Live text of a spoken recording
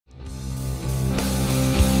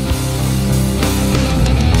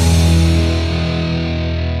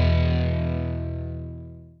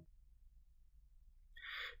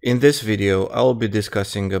In this video, I will be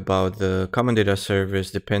discussing about the Common Data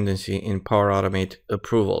Service dependency in Power Automate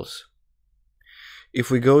approvals.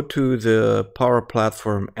 If we go to the Power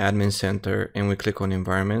Platform Admin Center and we click on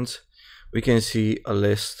Environments, we can see a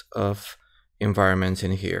list of environments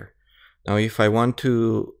in here. Now, if I want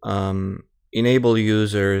to enable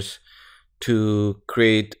users to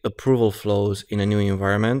create approval flows in a new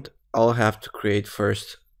environment, I'll have to create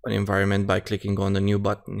first an environment by clicking on the New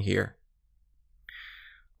button here.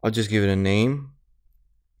 I'll just give it a name,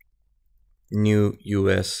 New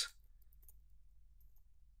US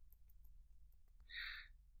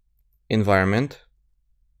environment.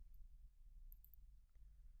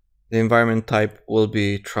 The environment type will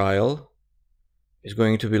be trial. It's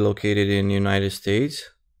going to be located in the United States.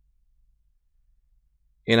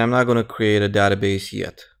 And I'm not going to create a database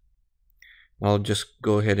yet. I'll just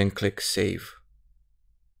go ahead and click Save.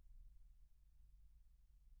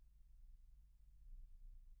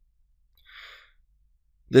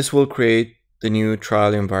 This will create the new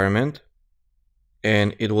trial environment,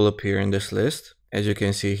 and it will appear in this list. As you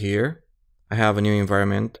can see here, I have a new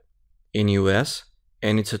environment in US,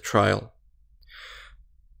 and it's a trial.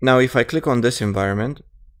 Now, if I click on this environment,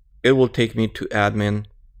 it will take me to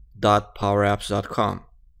admin.powerapps.com.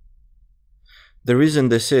 The reason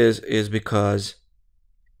this is because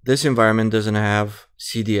this environment doesn't have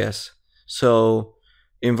CDS. So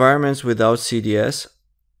environments without CDS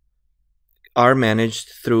are managed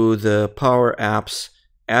through the Power Apps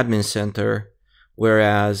Admin Center,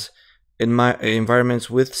 whereas in my environments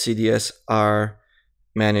with CDS are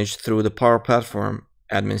managed through the Power Platform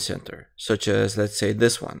Admin Center, such as, let's say,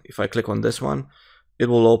 this one. If I click on this one, it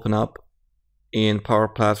will open up in Power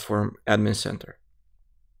Platform Admin Center.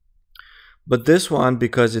 But this one,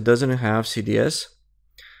 because it doesn't have CDS,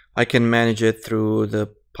 I can manage it through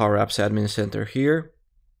the Power Apps Admin Center here.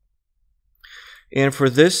 And for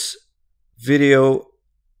this video,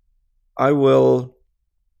 I will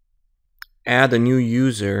add a new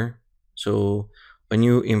user, so a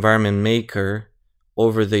new environment maker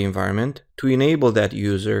over the environment to enable that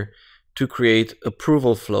user to create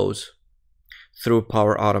approval flows through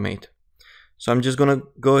Power Automate. So I'm just going to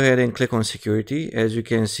go ahead and click on security. As you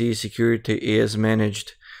can see, security is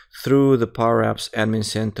managed through the Power Apps Admin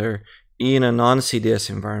Center in a non-CDS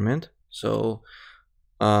environment. So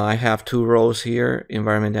I have two roles here,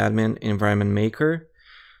 environment admin, environment maker.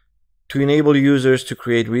 To enable users to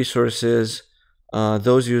create resources,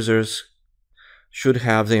 those users should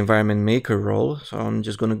have the environment maker role. So I'm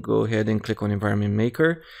just going to go ahead and click on environment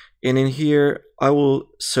maker. And in here, I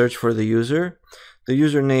will search for the user. The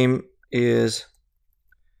username is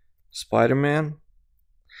Spider-Man. I'm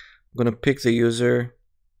going to pick the user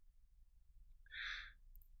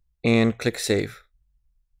and click Save.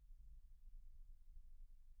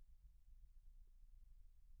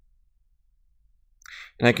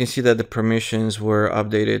 And I can see that the permissions were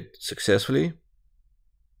updated successfully.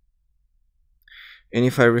 And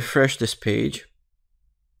if I refresh this page,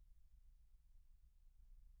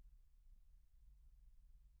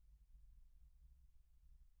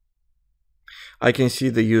 I can see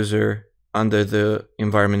the user under the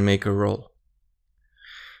environment maker role.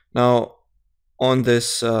 Now, on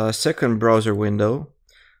this second browser window,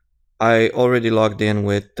 I already logged in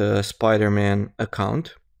with the Spider-Man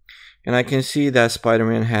account. And I can see that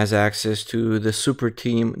Spider-Man has access to the super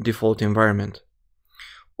team default environment.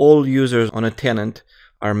 All users on a tenant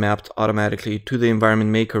are mapped automatically to the environment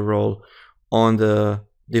maker role on the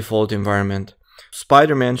default environment.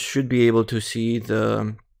 Spider-Man should be able to see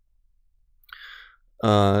two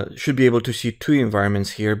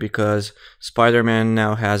environments here because Spider-Man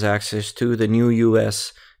now has access to the new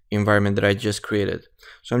US environment that I just created.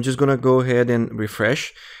 So I'm just going to go ahead and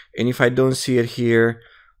refresh. And if I don't see it here,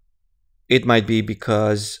 it might be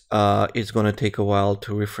because it's going to take a while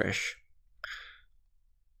to refresh.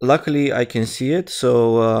 Luckily, I can see it.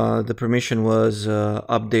 So the permission was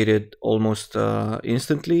updated almost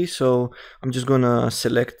instantly. So I'm just going to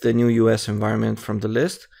select the new US environment from the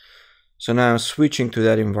list. So now I'm switching to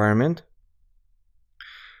that environment.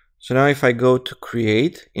 So now if I go to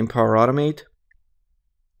create in Power Automate,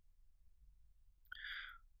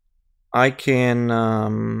 I can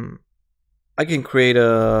create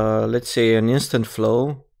a, let's say, an instant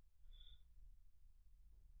flow.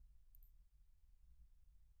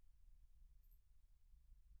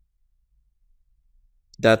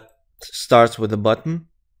 That starts with a button.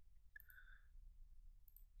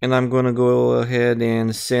 And I'm going to go ahead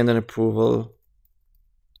and send an approval.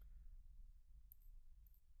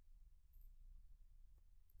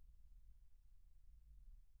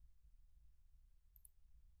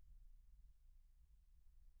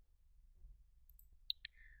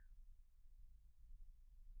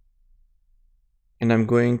 and I'm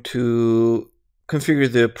going to configure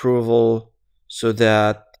the approval so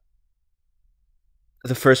that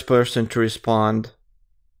the first person to respond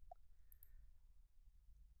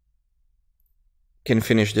can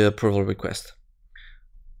finish the approval request.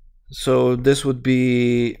 So this would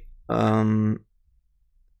be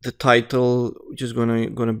the title, which is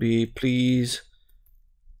gonna be please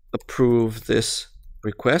approve this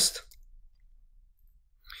request,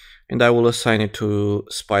 and I will assign it to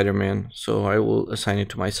Spider-Man. So I will assign it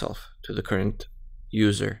to myself, to the current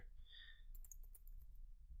user.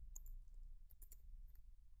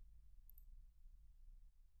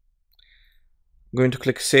 I'm going to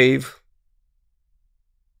click save,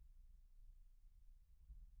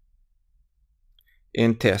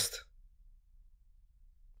 and test.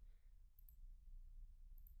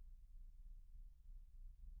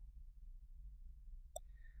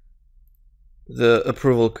 The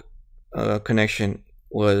approval connection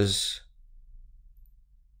was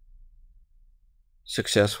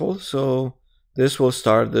successful, so this will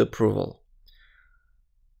start the approval.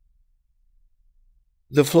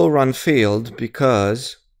 The flow run failed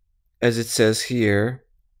because, as it says here,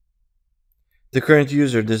 the current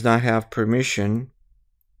user does not have permission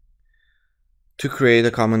to create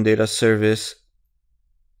a common data service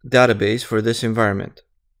database for this environment.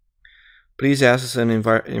 Please ask an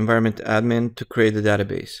environment admin to create the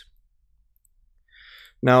database.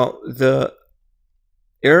 Now, the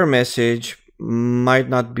error message might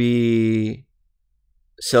not be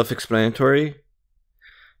self-explanatory,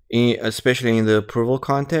 especially in the approval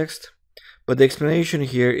context, but the explanation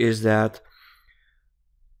here is that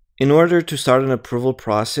in order to start an approval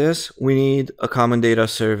process, we need a common data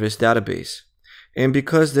service database. And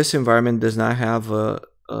because this environment does not have a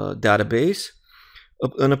database,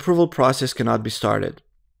 an approval process cannot be started.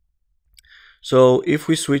 So if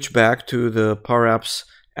we switch back to the Power Apps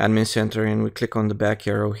Admin Center and we click on the back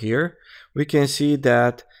arrow here, we can see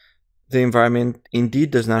that the environment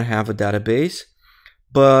indeed does not have a database,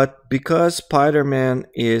 but because Spider-Man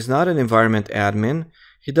is not an environment admin,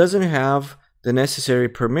 he doesn't have the necessary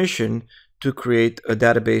permission to create a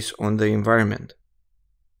database on the environment.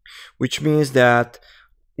 Which means that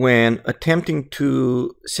when attempting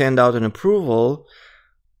to send out an approval,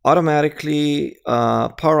 automatically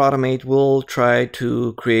Power Automate will try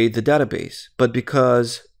to create the database. But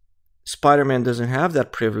because Spider-Man doesn't have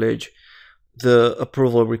that privilege, the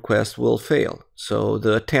approval request will fail. So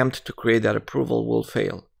the attempt to create that approval will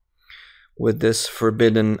fail with this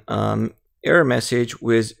forbidden error message,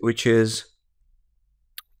 which is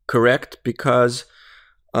correct because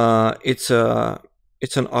it's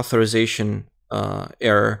an authorization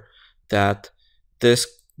error that this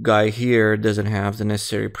guy here doesn't have the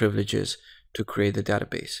necessary privileges to create the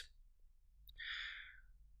database.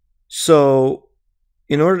 So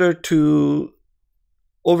in order to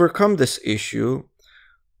overcome this issue,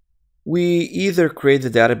 we either create the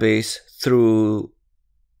database through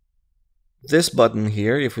this button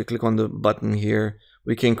here. If we click on the button here,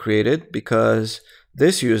 we can create it because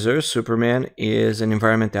this user, Superman, is an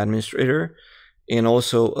environment administrator and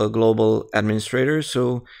also a global administrator.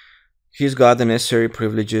 So he's got the necessary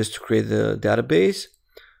privileges to create the database.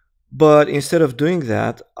 But instead of doing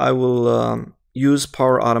that, I will use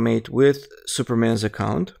Power Automate with Superman's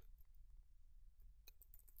account.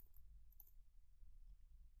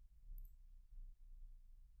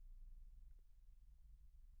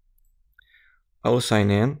 I will sign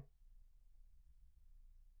in.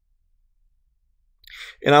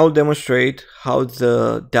 And I will demonstrate how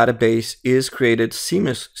the database is created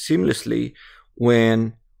seamlessly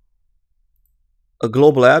when a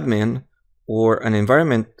global admin or an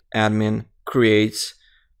environment admin creates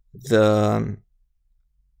the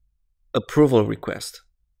approval request.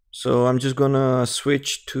 So I'm just gonna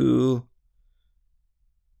switch to,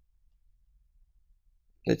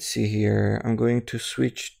 let's see here, I'm going to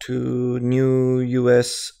switch to new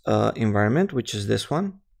US environment, which is this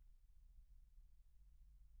one.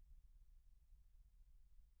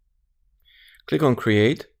 Click on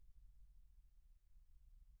create.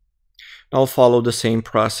 I'll follow the same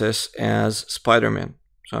process as Spider-Man.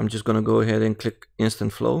 So I'm just gonna go ahead and click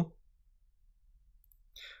instant flow,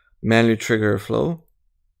 manually trigger a flow,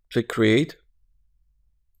 click create,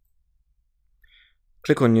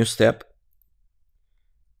 click on new step,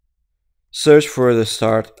 search for the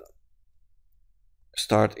start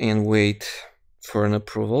and wait for an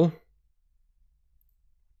approval.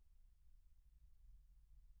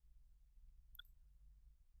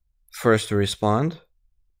 First to respond.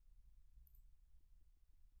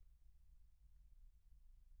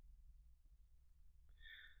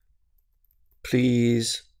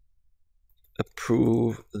 Please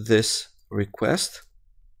approve this request.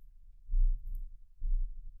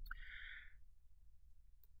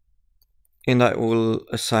 And I will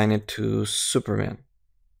assign it to Superman.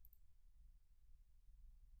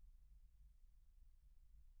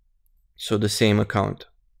 So the same account.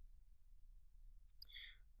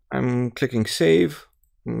 I'm clicking save,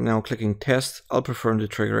 now clicking test. I'll perform the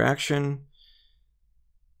trigger action,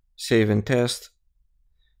 save and test.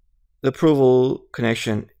 The approval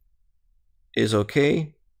connection is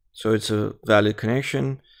okay, so it's a valid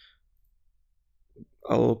connection.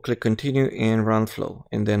 I'll click continue and run flow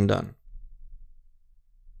and then done.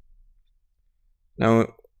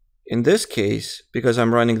 Now, in this case, because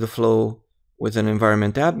I'm running the flow with an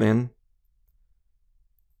environment admin,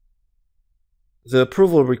 the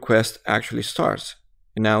approval request actually starts,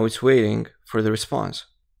 and now it's waiting for the response.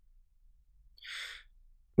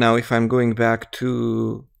 Now, if I'm going back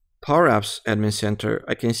to Power Apps Admin Center,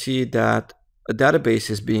 I can see that a database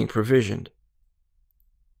is being provisioned.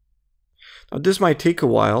 Now, this might take a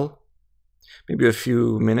while, maybe a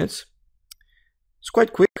few minutes. It's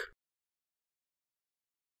quite quick.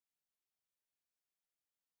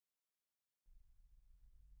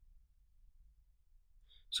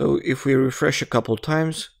 So if we refresh a couple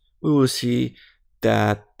times, we will see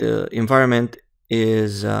that the environment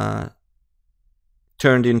is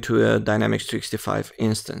turned into a Dynamics 365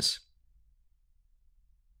 instance.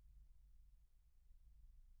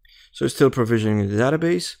 So it's still provisioning the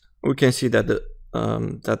database. We can see that the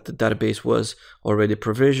database was already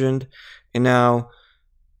provisioned, and now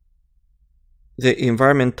the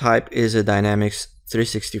environment type is a Dynamics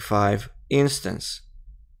 365 instance.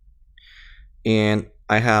 And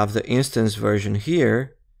I have the instance version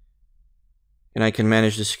here, and I can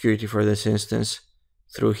manage the security for this instance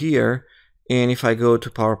through here. And if I go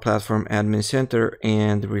to Power Platform Admin Center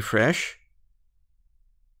and refresh,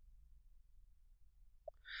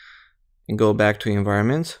 and go back to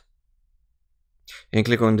environment, and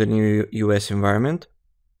click on the new US environment,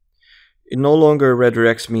 it no longer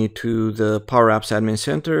redirects me to the Power Apps Admin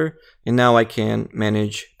Center, and now I can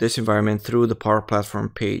manage this environment through the Power Platform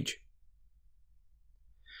page.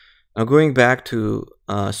 Now going back to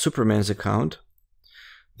Superman's account,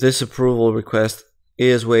 this approval request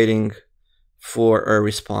is waiting for a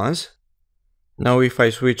response. Now if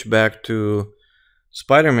I switch back to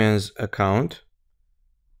Spider-Man's account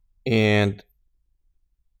and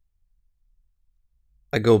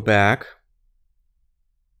I go back,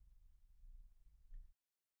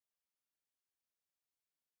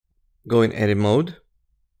 go in edit mode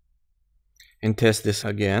and test this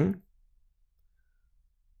again.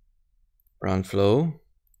 Run flow,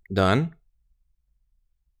 done.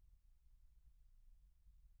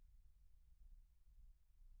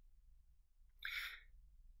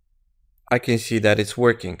 I can see that it's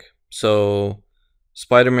working. So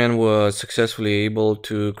Spider-Man was successfully able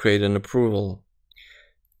to create an approval.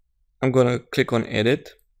 I'm gonna click on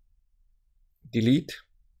edit, delete,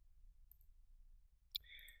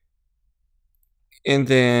 and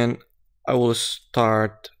then I will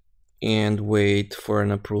start and wait for an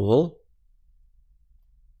approval.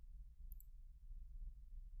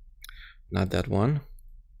 Not that one.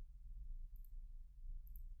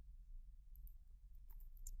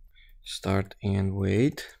 Start and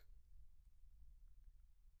wait.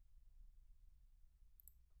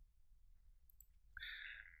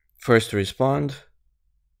 First respond.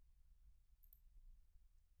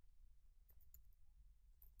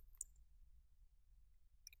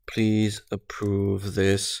 Please approve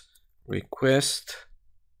this request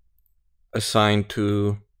assigned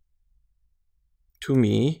to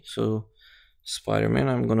me. So Spider-Man,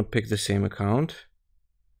 I'm gonna pick the same account.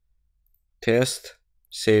 Test,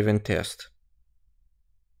 save and test.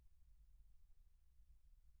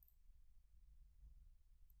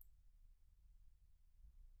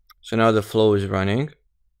 So now the flow is running.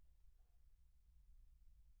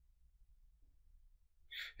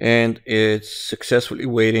 And it's successfully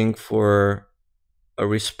waiting for a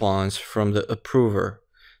response from the approver.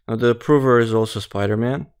 Now the approver is also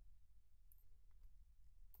Spider-Man.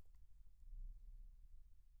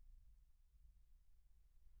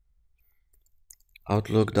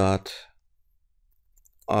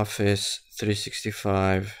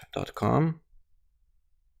 Outlook.office365.com.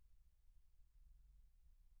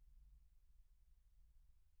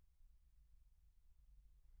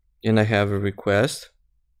 And I have a request.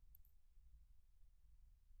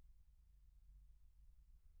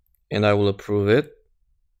 And I will approve it.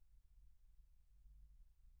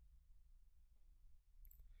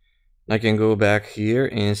 I can go back here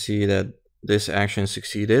and see that this action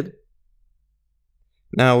succeeded.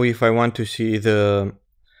 Now, if I want to see the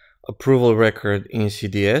approval record in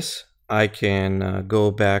CDS, I can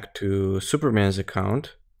go back to Superman's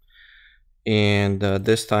account, and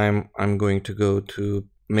this time I'm going to go to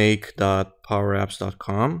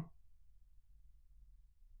make.powerapps.com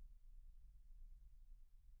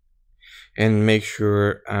and make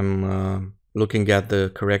sure I'm looking at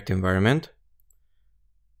the correct environment.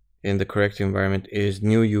 And the correct environment is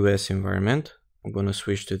new US environment. I'm going to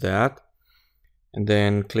switch to that and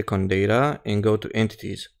then click on data and go to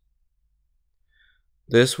entities.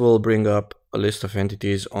 This will bring up a list of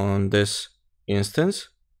entities on this instance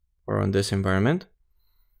or on this environment.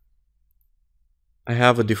 I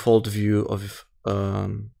have a default view of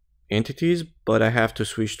entities, but I have to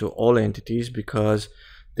switch to all entities because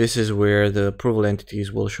this is where the approval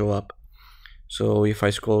entities will show up. So if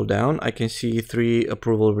I scroll down, I can see 3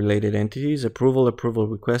 approval related entities: approval, approval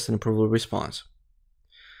request, and approval response.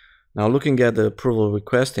 Now looking at the approval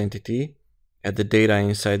request entity, at the data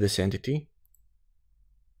inside this entity,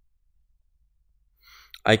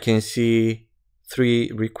 I can see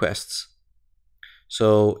 3 requests.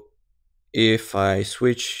 So if I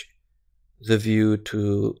switch the view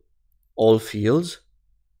to all fields,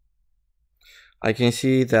 I can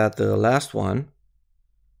see that the last one,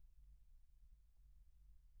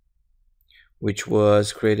 which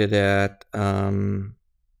was created at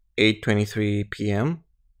 8:23 p.m.,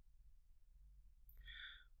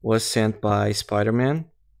 was sent by Spider-Man.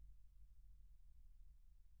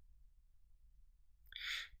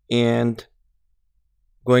 And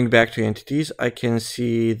going back to entities, I can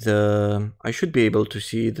see I should be able to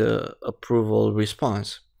see the approval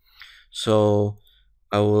response. So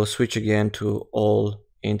I will switch again to all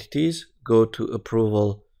entities, go to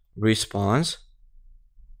approval response,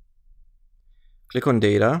 click on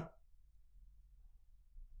data,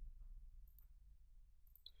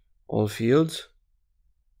 all fields,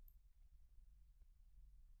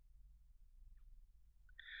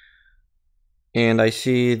 and I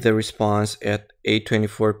see the response at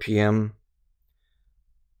 8:24 p.m.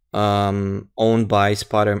 Owned by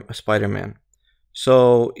Spider-Man.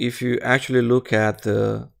 So if you actually look at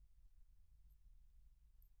the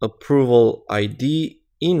approval ID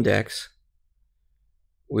index,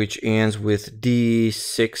 which ends with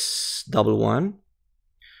D611,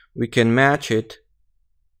 we can match it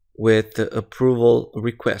with the approval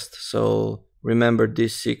request. So remember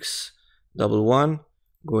D611,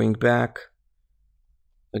 going back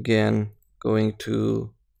again, going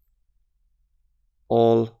to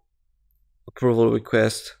all approval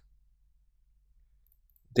request,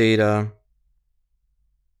 data,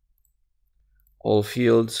 all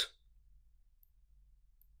fields,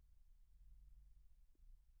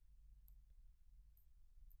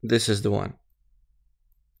 this is the one.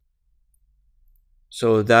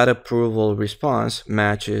 So that approval response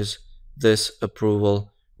matches this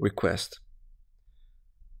approval request.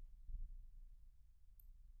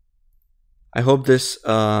 I hope this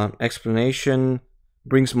explanation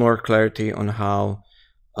brings more clarity on how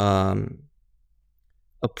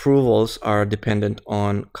approvals are dependent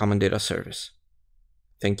on Common Data Service.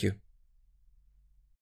 Thank you.